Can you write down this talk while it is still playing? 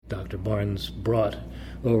Dr. Barnes brought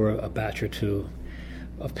over a batch or two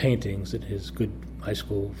of paintings that his good high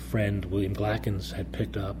school friend William Glackens had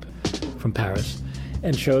picked up from Paris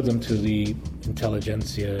and showed them to the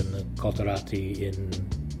intelligentsia and the culturati in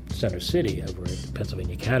Center City over at the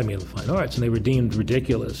Pennsylvania Academy of the Fine Arts, and they were deemed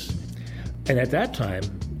ridiculous. And at that time,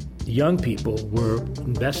 young people were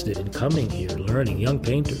invested in coming here, learning, young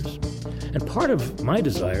painters. And part of my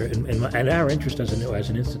desire and our interest as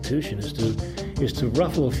an institution is to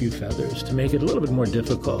ruffle a few feathers, to make it a little bit more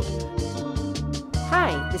difficult.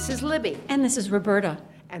 Hi, this is Libby. And this is Roberta.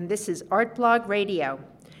 And this is Art Blog Radio.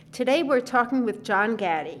 Today we're talking with John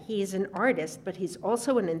Gaddy. He is an artist, but he's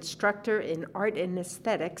also an instructor in art and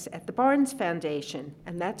aesthetics at the Barnes Foundation,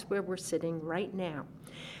 and that's where we're sitting right now.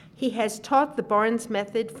 He has taught the Barnes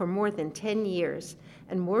Method for more than 10 years,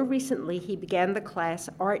 and more recently he began the class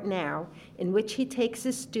Art Now, in which he takes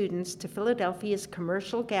his students to Philadelphia's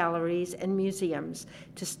commercial galleries and museums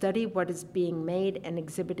to study what is being made and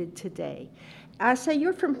exhibited today. So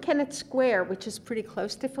you're from Kennett Square, which is pretty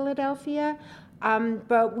close to Philadelphia.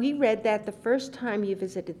 But we read that the first time you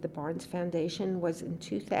visited the Barnes Foundation was in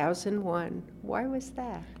 2001. Why was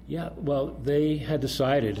that? Yeah, well, they had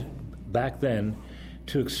decided back then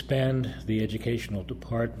to expand the educational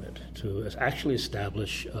department, to actually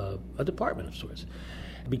establish a department of sorts,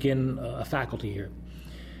 begin a faculty here.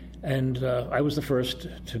 And I was the first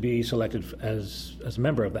to be selected as a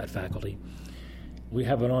member of that faculty. We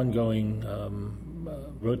have an ongoing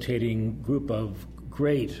rotating group of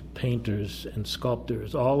great painters and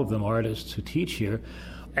sculptors, all of them artists who teach here.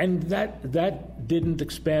 And that didn't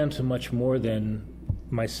expand to much more than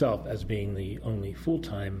myself as being the only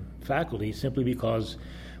full-time faculty, simply because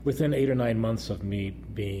within 8 or 9 months of me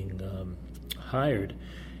being hired,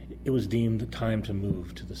 it was deemed time to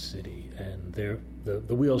move to the city. And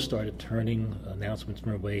the wheels started turning, announcements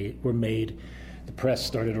were made, the press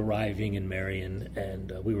started arriving in Marion,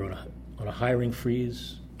 and we were on a hiring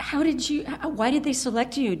freeze. Why did they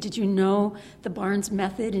select you? Did you know the Barnes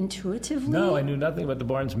Method intuitively? No, I knew nothing about the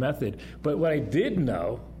Barnes Method. But what I did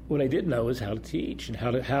know is how to teach and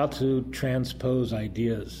how to transpose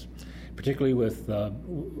ideas, particularly with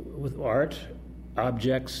art,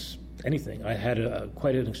 objects, anything. I had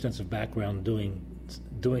quite an extensive background doing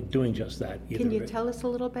just that. Can you tell us a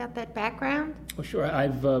little about that background? Oh, sure.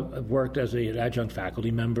 I've worked as an adjunct faculty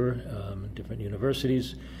member in different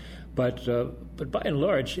universities. But by and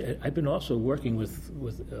large, I've been also working with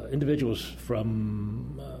individuals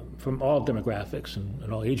from all demographics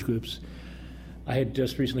and all age groups. I had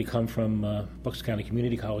just recently come from Bucks County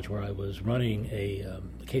Community College, where I was running a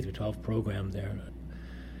K-12 program there.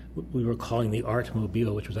 We were calling the Art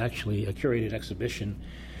Mobile, which was actually a curated exhibition,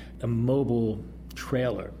 a mobile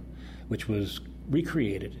trailer, which was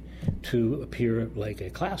recreated to appear like a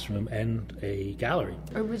classroom and a gallery.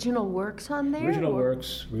 Original works on there? Original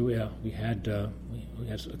works. We had a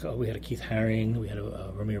Keith Haring, we had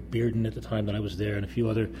a Ramir Bearden at the time that I was there, and a few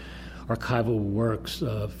other archival works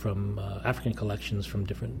from African collections from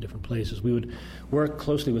different places. We would work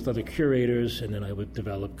closely with other curators, and then I would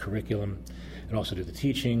develop curriculum and also do the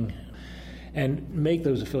teaching and make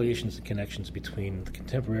those affiliations and connections between the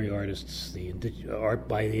contemporary artists, the art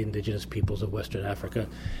by the indigenous peoples of Western Africa,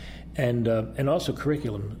 and also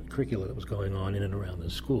curricula that was going on in and around the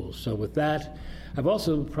schools. So with that, I've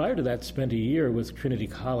also, prior to that, spent a year with Trinity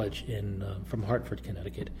College from Hartford,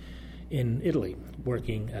 Connecticut, in Italy,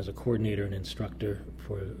 working as a coordinator and instructor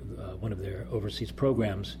for one of their overseas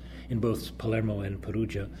programs in both Palermo and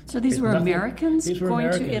Perugia. So these were Americans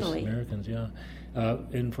going to Italy? Americans, yeah.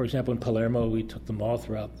 And for example, in Palermo, we took them all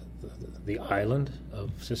throughout the island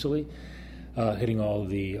of Sicily, hitting all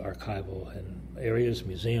the archival and areas,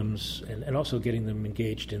 museums, and also getting them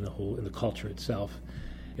engaged in the culture itself.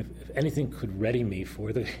 If anything could ready me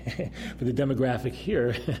for the for the demographic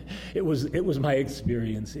here, it was my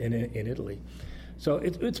experience in Italy. So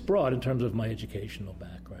it's broad in terms of my educational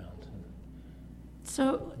background.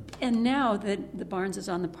 So, and now that the Barnes is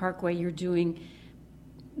on the Parkway, you're doing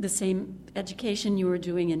the same education you were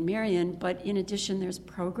doing in Marion, but in addition, there's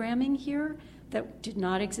programming here that did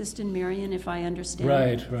not exist in Marion, if I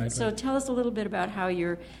understand. Right. So tell us a little bit about how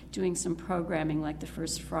you're doing some programming, like the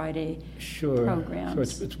First Friday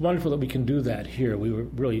programs. Sure. It's wonderful that we can do that here. We were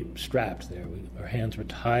really strapped there. Our hands were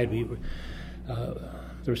tied. There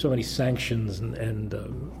were so many sanctions and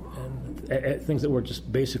things that were just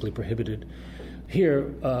basically prohibited. Here,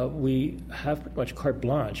 we have pretty much carte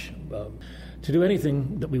blanche to do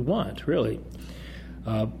anything that we want, really.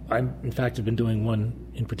 In fact, have been doing one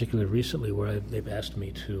in particular recently where they've asked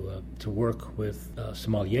me to work with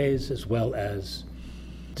sommeliers as well as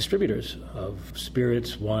distributors of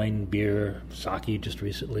spirits, wine, beer, sake just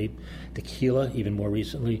recently, tequila even more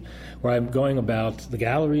recently, where I'm going about the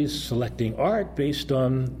galleries selecting art based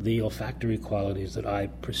on the olfactory qualities that I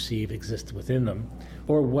perceive exist within them,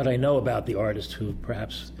 or what I know about the artist who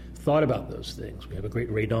perhaps thought about those things. We have a great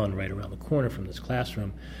Radon right around the corner from this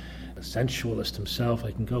classroom, a sensualist himself.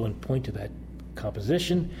 I can go and point to that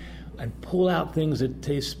composition and pull out things that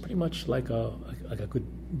taste pretty much like a good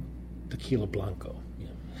tequila blanco.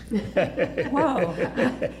 Whoa.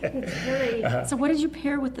 It's very... So what did you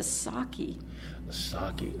pair with the sake? The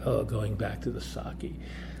sake. Oh, going back to the sake.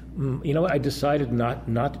 You know what? I decided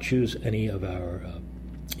not to choose any of our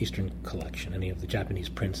Eastern collection, any of the Japanese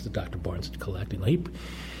prints that Dr. Barnes had collected.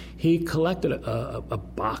 He collected a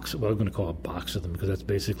box, what I'm going to call a box of them, because that's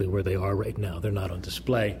basically where they are right now. They're not on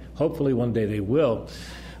display. Hopefully one day they will.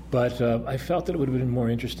 But I felt that it would have been more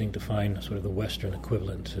interesting to find sort of the Western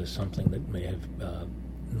equivalent to something that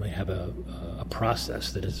may have a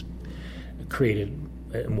process that is created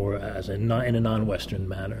more as in a non-Western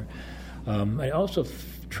manner. I also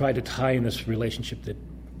tried to tie in this relationship that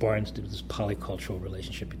Barnes did, this polycultural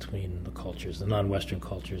relationship between the cultures, the non-Western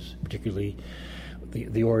cultures, particularly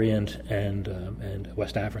the Orient and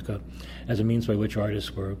West Africa, as a means by which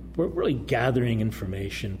artists were really gathering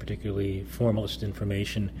information, particularly formalist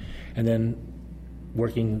information, and then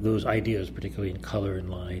working those ideas, particularly in color and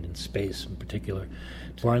line and space in particular.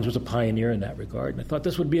 Barnes was a pioneer in that regard, and I thought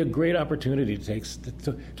this would be a great opportunity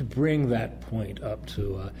to bring that point up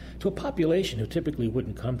to a population who typically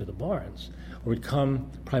wouldn't come to the Barnes, or would come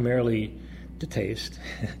primarily to taste,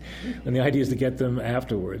 and the idea is to get them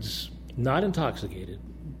afterwards, not intoxicated,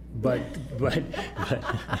 but relax.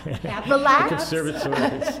 The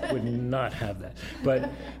conservatories would not have that,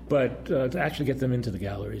 but to actually get them into the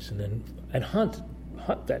galleries and hunt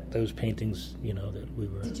those paintings, that we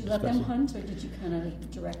were. Did you discussing. let them hunt, or did you kind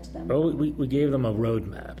of direct them? Oh, we gave them a road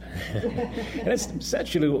map, and that's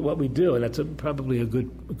essentially what we do, and that's probably a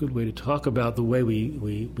good way to talk about the way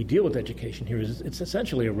we deal with education here. Is it's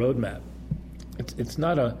essentially a road map. It's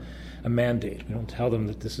not a mandate. We don't tell them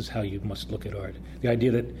that this is how you must look at art. The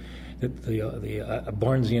idea that the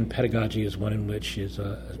Barnesian pedagogy is one in which is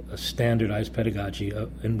a standardized pedagogy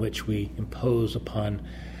in which we impose upon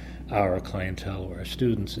our clientele or our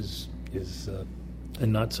students is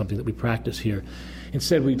and not something that we practice here.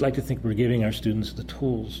 Instead, we'd like to think we're giving our students the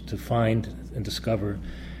tools to find and discover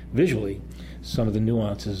visually some of the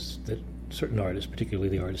nuances that certain artists, particularly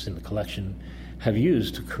the artists in the collection, have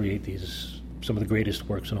used to create some of the greatest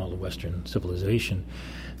works in all of Western civilization.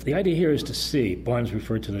 The idea here is to see. Barnes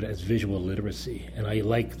referred to it as visual literacy, and I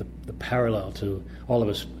like the parallel to all of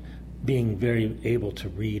us being very able to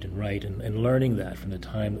read and write and learning that from the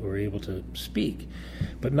time that we're able to speak,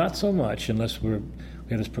 but not so much unless we have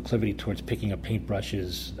this proclivity towards picking up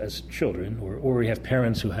paintbrushes as children, or we have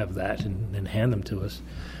parents who have that and hand them to us,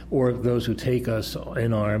 or those who take us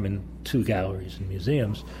in arm into galleries and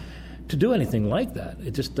museums. To do anything like that,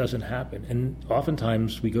 it just doesn't happen. And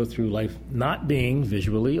oftentimes we go through life not being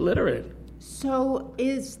visually literate. So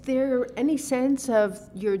is there any sense of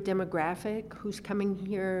your demographic who's coming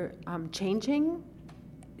here changing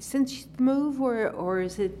since the move, or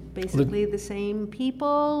is it basically the same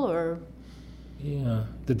people, or? Yeah,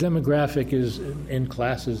 the demographic is in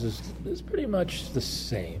classes is pretty much the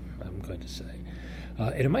same, I'm going to say.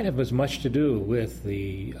 And it might have as much to do with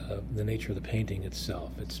the nature of the painting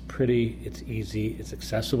itself. It's pretty, it's easy, it's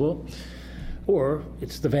accessible, or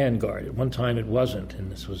it's the vanguard. At one time it wasn't,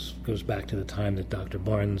 and this goes back to the time that Dr.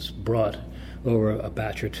 Barnes brought over a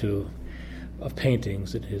batch or two of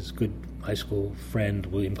paintings that his good high school friend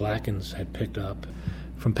William Glackens had picked up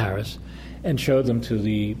from Paris and showed them to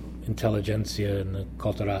the intelligentsia and the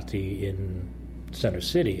culturati in Center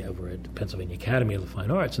City over at the Pennsylvania Academy of the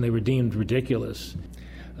Fine Arts, and they were deemed ridiculous.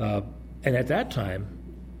 And at that time,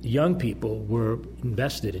 young people were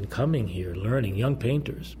invested in coming here, learning, young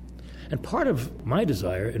painters. And part of my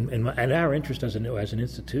desire and our interest as an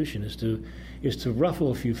institution is to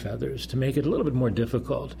ruffle a few feathers, to make it a little bit more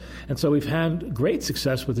difficult. And so we've had great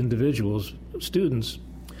success with individuals, students,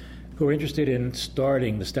 who are interested in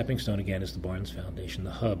starting. The stepping stone again is the Barnes Foundation.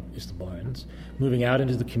 The hub is the Barnes. Moving out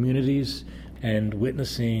into the communities and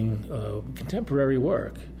witnessing contemporary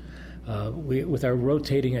work with our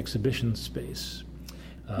rotating exhibition space.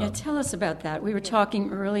 Tell us about that. We were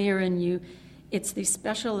talking earlier, and it's the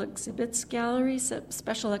Special Exhibits Gallery,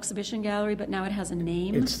 Special Exhibition Gallery, but now it has a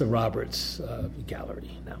name. It's the Roberts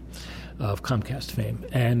Gallery now, of Comcast fame.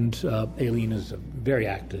 And Aileen is a very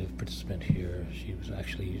active participant here. She was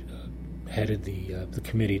actually headed the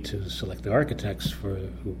committee to select the architects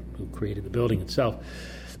who created the building itself.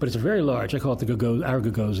 But it's very large. I call it our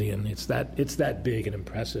Gagosian. It's that big and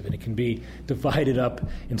impressive, and it can be divided up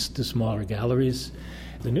into smaller galleries.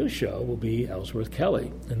 The new show will be Ellsworth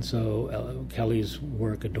Kelly, and so Kelly's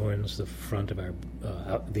work adorns the front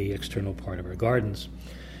of the external part of our gardens.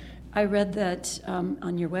 I read that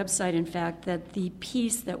on your website, in fact, that the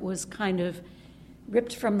piece that was kind of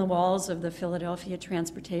ripped from the walls of the Philadelphia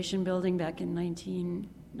Transportation Building back in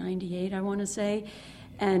 1998, I want to say,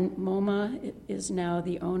 and MoMA is now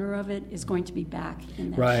the owner of it, is going to be back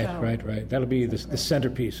in that show. Right. That'll be the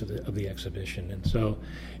centerpiece of the exhibition, and so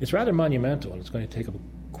it's rather monumental, and it's going to take up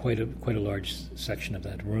quite a large section of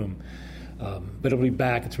that room. But it'll be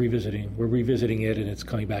back. We're revisiting it, and it's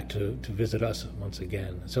coming back to visit us once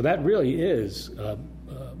again. So that really is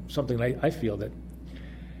something I feel that,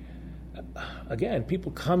 again,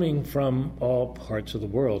 people coming from all parts of the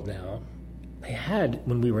world now, they had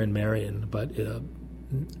when we were in Marion, but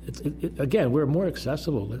again, we're more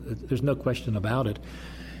accessible. There's no question about it.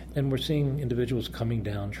 And we're seeing individuals coming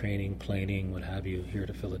down, training, planing, what have you, here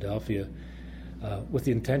to Philadelphia, with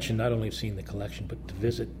the intention not only of seeing the collection, but to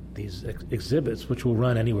visit these exhibits, which will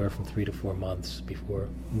run anywhere from 3 to 4 months before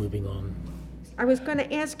moving on. I was going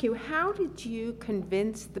to ask you, how did you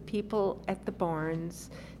convince the people at the Barnes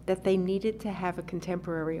that they needed to have a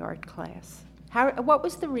contemporary art class? What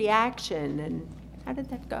was the reaction, and how did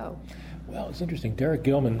that go? Well, it's interesting. Derek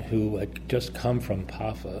Gilman, who had just come from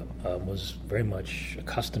PAFA, was very much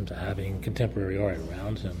accustomed to having contemporary art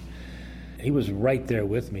around him. He was right there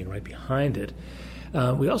with me and right behind it.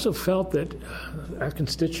 We also felt that our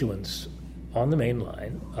constituents on the main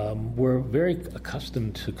line were very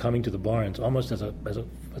accustomed to coming to the Barnes almost as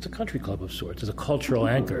a country club of sorts, as a cultural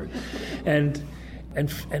anchor, and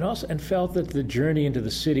felt that the journey into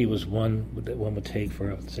the city was one that one would take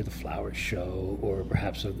for, say, the Flowers show, or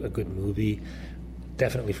perhaps a good movie,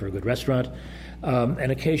 definitely for a good restaurant,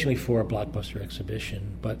 and occasionally for a blockbuster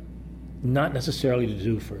exhibition, but not necessarily to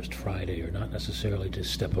do First Friday, or not necessarily to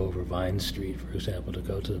step over Vine Street, for example, to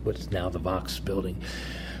go to what's now the Vox building.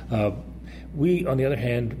 We, on the other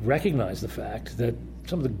hand, recognize the fact that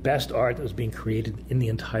some of the best art that was being created in the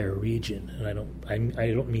entire region, and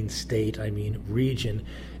I don't mean state, I mean region,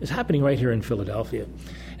 is happening right here in Philadelphia,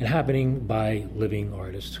 and happening by living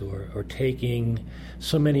artists who are taking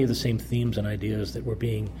so many of the same themes and ideas that were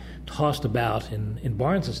being tossed about in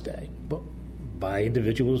Barnes's day, but by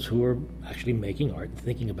individuals who are actually making art and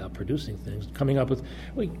thinking about producing things, coming up with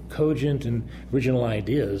really cogent and original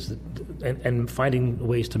ideas and finding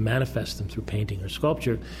ways to manifest them through painting or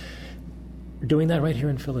sculpture. Doing that right here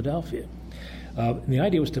in Philadelphia. And the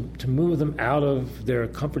idea was to move them out of their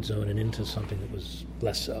comfort zone and into something that was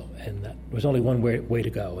less so. And that was only one way to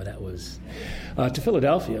go, and that was to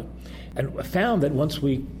Philadelphia. And I found that once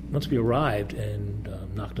we arrived and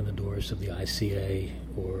knocked on the doors of the ICA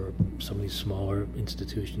or some of these smaller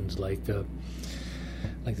institutions like the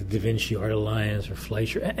Da Vinci Art Alliance or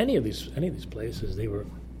Fleischer, any of these places, they were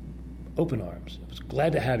open arms. I was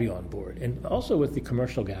glad to have you on board. And also with the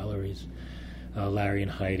commercial galleries, Larry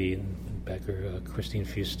and Heidi and Becker, Christine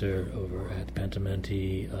Fuster over at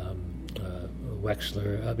Pentimenti,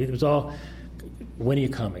 Wexler. I mean, it was all, when are you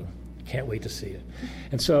coming? Can't wait to see it.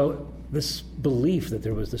 And so this belief that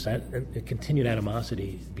there was this continued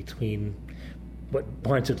animosity between what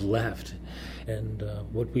Barnes had left and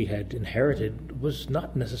what we had inherited was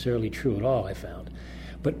not necessarily true at all, I found.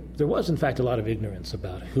 But there was, in fact, a lot of ignorance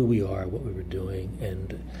about who we are, what we were doing,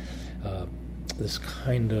 and this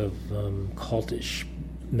kind of cultish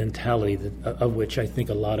mentality of which I think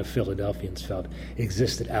a lot of Philadelphians felt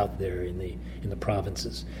existed out there in the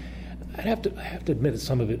provinces. I have to admit that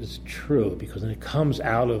some of it is true, because it comes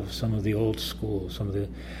out of some of the old school, some of the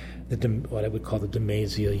what I would call the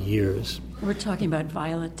DeMazia years. We're talking about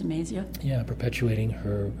Violet DeMazia? Yeah, perpetuating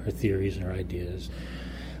her theories and her ideas.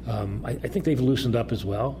 I think they've loosened up as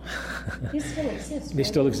well. They still exist. They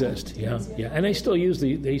still exist, yeah, and they still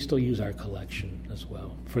use our collection as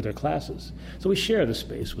well for their classes. So we share the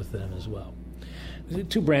space with them as well.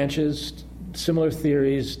 Two branches, similar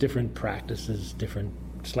theories, different practices,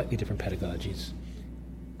 slightly different pedagogies.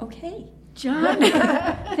 Okay. John,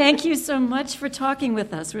 thank you so much for talking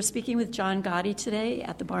with us. We're speaking with John Gotti today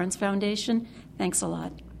at the Barnes Foundation. Thanks a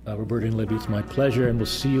lot. Roberta and Libby, it's my pleasure, and we'll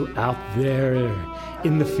see you out there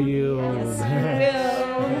in the field. Yes,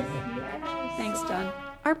 Thanks, John.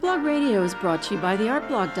 Artblog Radio is brought to you by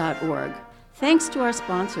theartblog.org. Thanks to our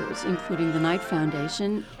sponsors, including the Knight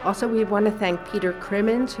Foundation. Also, we want to thank Peter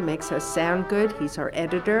Crimmins, who makes us sound good. He's our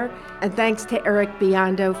editor. And thanks to Eric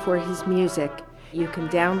Biondo for his music. You can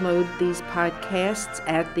download these podcasts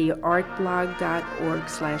at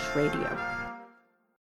theartblog.org/radio.